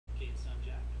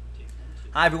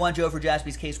Hi everyone, Joe for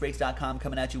JaspysCaseBreaks.com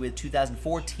coming at you with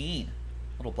 2014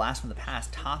 little blast from the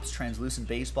past Topps Translucent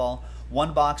Baseball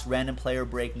one box random player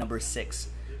break number 6.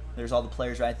 There's all the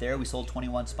players right there. We sold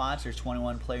 21 spots. There's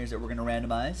 21 players that we're going to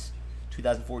randomize.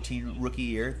 2014 rookie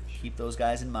year. Keep those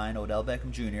guys in mind. Odell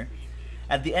Beckham Jr.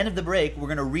 At the end of the break, we're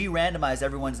going to re-randomize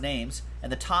everyone's names, and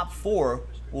the top 4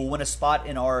 will win a spot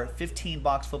in our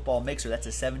 15-box football mixer. That's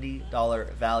a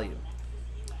 $70 value.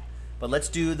 But let's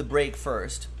do the break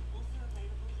first.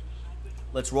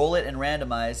 Let's roll it and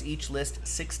randomize each list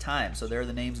 6 times. So there are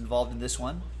the names involved in this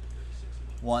one.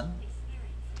 1,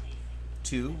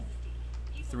 2,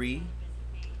 3,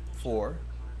 4,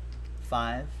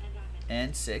 5,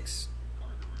 and 6.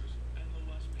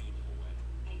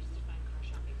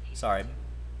 Sorry.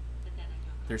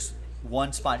 There's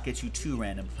one spot gets you 2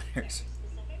 random players.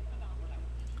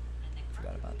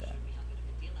 Forgot about that.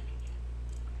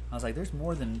 I was like, there's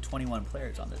more than 21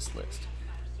 players on this list.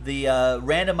 The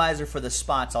randomizer for the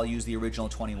spots, I'll use the original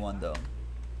 21 though.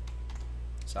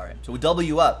 Sorry. So we double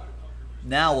you up.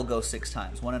 Now we'll go 6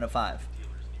 times. 1 and a 5.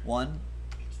 1,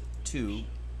 2,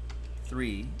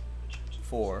 3,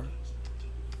 4,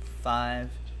 5,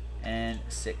 and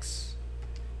 6.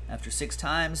 After 6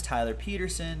 times, Tyler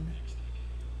Peterson,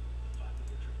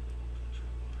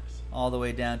 all the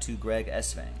way down to Greg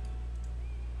Esvang.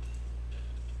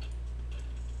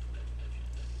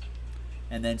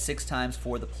 And then 6 times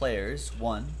for the players.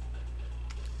 1,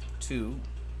 2,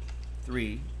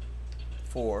 3,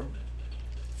 4,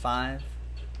 5,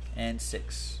 and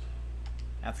 6.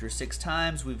 After 6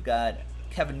 times, we've got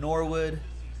Kevin Norwood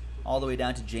all the way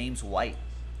down to James White.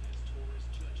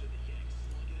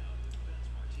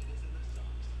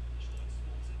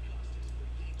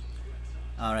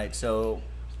 All right, so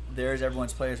there's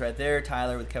everyone's players right there.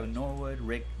 Tyler with Kevin Norwood,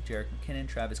 Rick, Jerick McKinnon,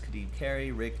 Travis Kadeem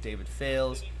Carey, Rick, David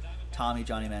Fales, Tommy,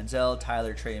 Johnny Manziel,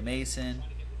 Tyler, Trey Mason.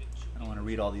 I don't want to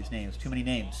read all these names. Too many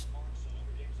names.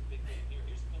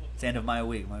 It's the end of my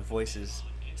week. My voice is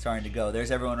starting to go.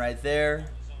 There's everyone right there.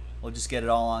 We'll just get it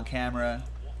all on camera.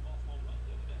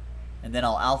 And then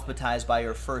I'll alphabetize by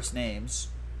your first names.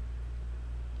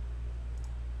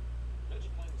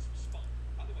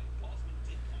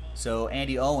 So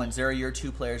Andy Owens, there are your 2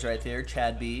 players right there.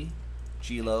 Chad B,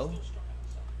 Gilo,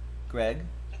 Greg,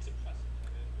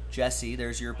 Jesse,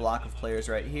 there's your block of players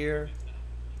right here.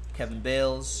 Kevin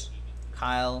Bales,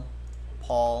 Kyle,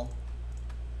 Paul,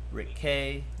 Rick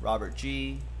K, Robert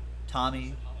G,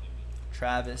 Tommy,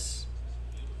 Travis,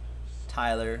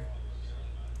 Tyler,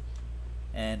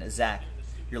 and Zach.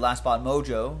 Your last spot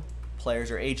mojo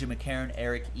players are AJ McCarron,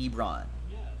 Eric Ebron.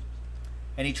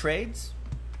 Any trades?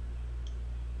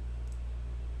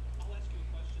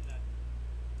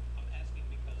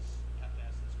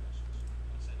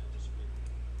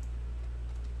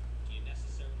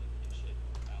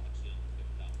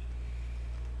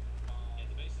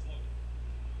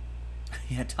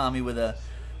 Yeah, Tommy with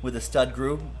a stud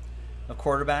group of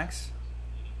quarterbacks.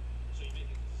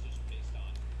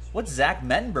 What's Zach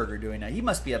Mettenberger doing now? He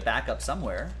must be a backup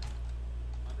somewhere.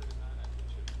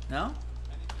 No?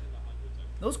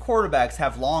 Those quarterbacks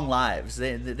have long lives.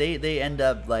 They end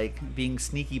up like being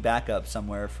sneaky backups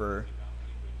somewhere for.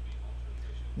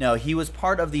 No, he was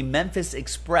part of the Memphis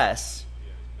Express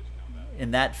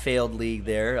in that failed league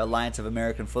there, Alliance of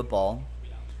American Football.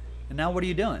 And now what are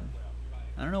you doing?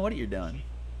 I don't know what you're doing.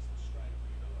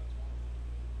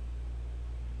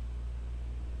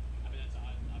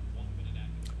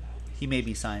 He may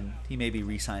be signed. He may be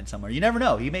re-signed somewhere. You never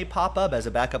know. He may pop up as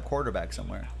a backup quarterback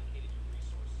somewhere.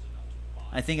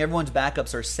 I think everyone's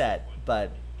backups are set,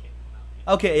 but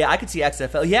okay, yeah, I could see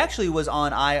XFL. He actually was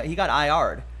on he got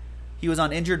IR'd. He was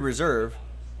on injured reserve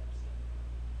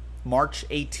March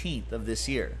 18th of this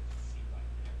year.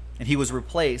 And he was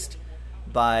replaced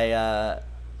by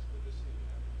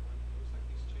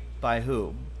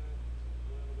who?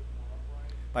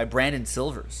 By Brandon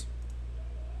Silvers.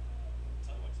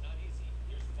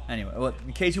 Anyway, well,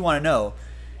 in case you want to know,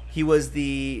 he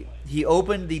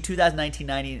opened the 2019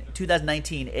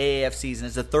 AAF season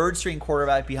as the 3rd string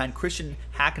quarterback behind Christian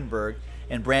Hackenberg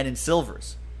and Brandon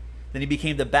Silvers. Then he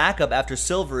became the backup after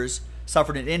Silvers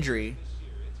suffered an injury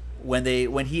when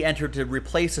he entered to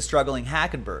replace the struggling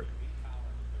Hackenberg.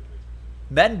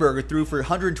 Mettenberger threw for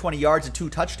 120 yards and 2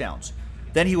 touchdowns.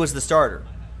 Then he was the starter.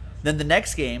 Then the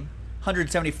next game,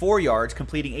 174 yards,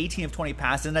 completing 18 of 20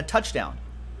 passes and a touchdown.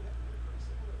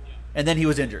 And then he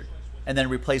was injured. And then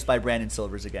replaced by Brandon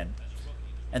Silvers again.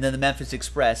 And then the Memphis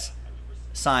Express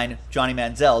signed Johnny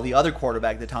Manziel, the other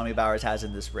quarterback that Tommy Bowers has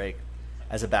in this break,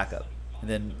 as a backup. And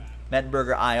then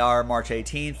Mettenberger IR March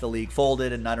 18th. The league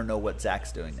folded, and I don't know what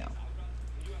Zach's doing now.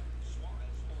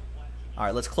 All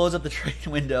right, let's close up the trade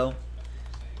window.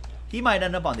 He might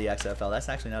end up on the XFL. That's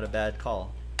actually not a bad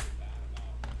call.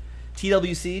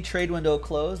 TWC, trade window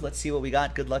closed. Let's see what we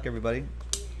got. Good luck, everybody.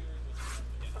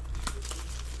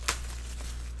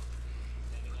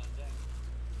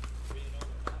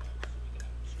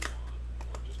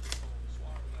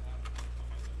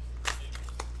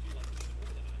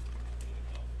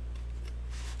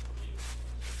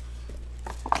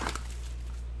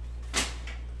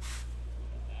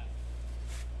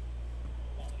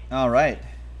 All right.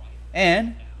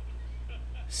 And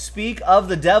speak of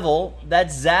the devil,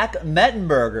 that's Zach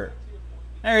Mettenberger.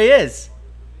 There he is.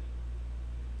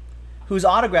 Whose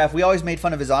autograph, we always made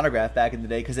fun of his autograph back in the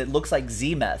day because it looks like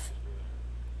Z-Meth.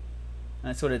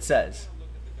 That's what it says.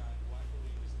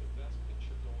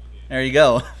 There you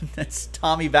go. That's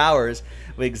Tommy Bowers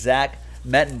with Zach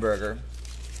Mettenberger.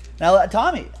 Now,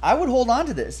 Tommy, I would hold on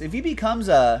to this. If he becomes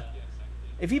an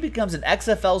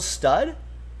XFL stud,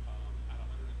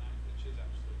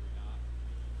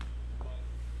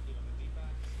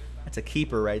 that's a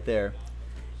keeper right there.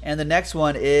 And the next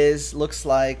one is, looks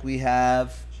like we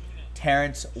have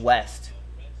Terrence West,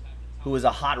 who was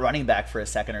a hot running back for a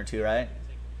second or two, right?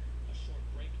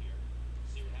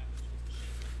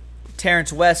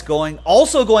 Terrence West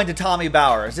also going to Tommy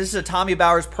Bowers. This is a Tommy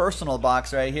Bowers personal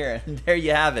box right here. And there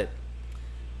you have it.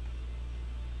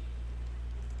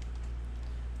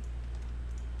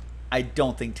 I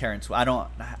don't think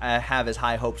I have as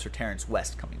high hopes for Terrence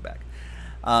West coming back.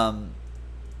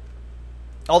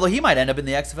 Although he might end up in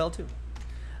the XFL too.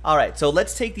 All right, so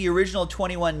let's take the original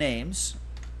 21 names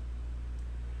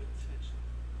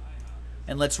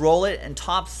and let's roll it. And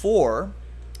top 4,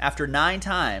 after 9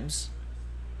 times,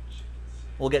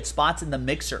 we'll get spots in the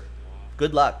mixer.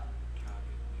 Good luck.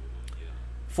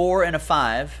 4 and a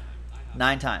 5,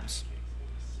 9 times.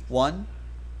 1,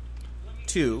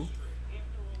 2,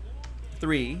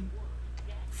 3,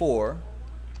 4,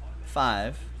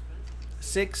 5,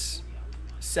 6,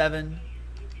 7,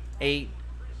 8,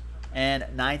 and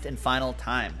 9th and final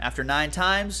time. After 9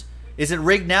 times, is it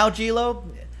rigged now, Gilo?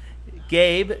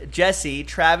 Gabe, Jesse,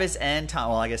 Travis, and Tom.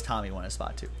 Well, I guess Tommy won a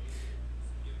spot too.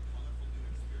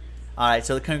 All right,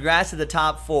 so congrats to the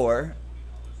top 4.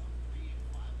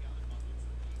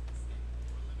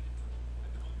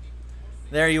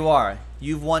 There you are.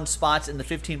 You've won spots in the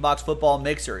 15-box football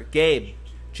mixer. Gabe,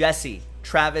 Jesse,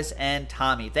 Travis, and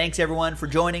Tommy. Thanks, everyone, for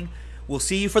joining. We'll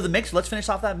see you for the mixer. Let's finish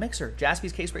off that mixer.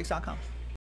 JaspysCaseBreaks.com.